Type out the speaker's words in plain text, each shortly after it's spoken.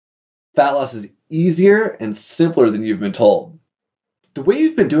Fat loss is easier and simpler than you've been told. The way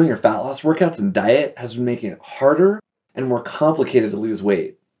you've been doing your fat loss workouts and diet has been making it harder and more complicated to lose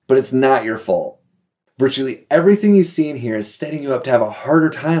weight, but it's not your fault. Virtually everything you see in here is setting you up to have a harder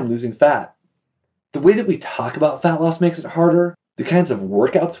time losing fat. The way that we talk about fat loss makes it harder, the kinds of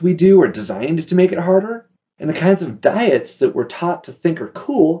workouts we do are designed to make it harder, and the kinds of diets that we're taught to think are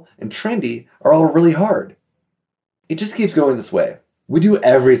cool and trendy are all really hard. It just keeps going this way. We do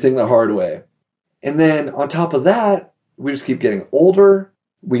everything the hard way. And then on top of that, we just keep getting older,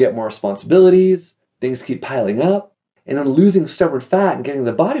 we get more responsibilities, things keep piling up, and then losing stubborn fat and getting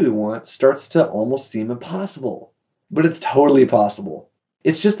the body we want starts to almost seem impossible. But it's totally possible.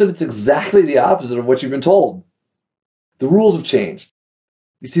 It's just that it's exactly the opposite of what you've been told. The rules have changed.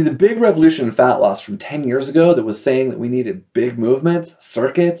 You see, the big revolution in fat loss from 10 years ago that was saying that we needed big movements,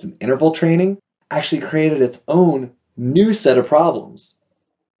 circuits, and interval training actually created its own new set of problems.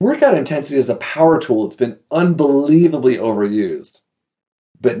 Workout intensity is a power tool that's been unbelievably overused.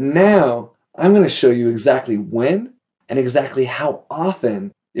 But now, I'm going to show you exactly when and exactly how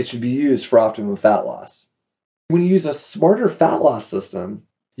often it should be used for optimum fat loss. When you use a smarter fat loss system,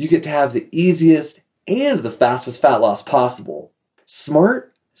 you get to have the easiest and the fastest fat loss possible.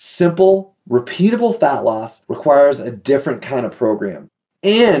 Smart, simple, repeatable fat loss requires a different kind of program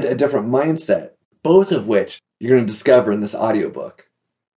and a different mindset, both of which you're going to discover in this audiobook.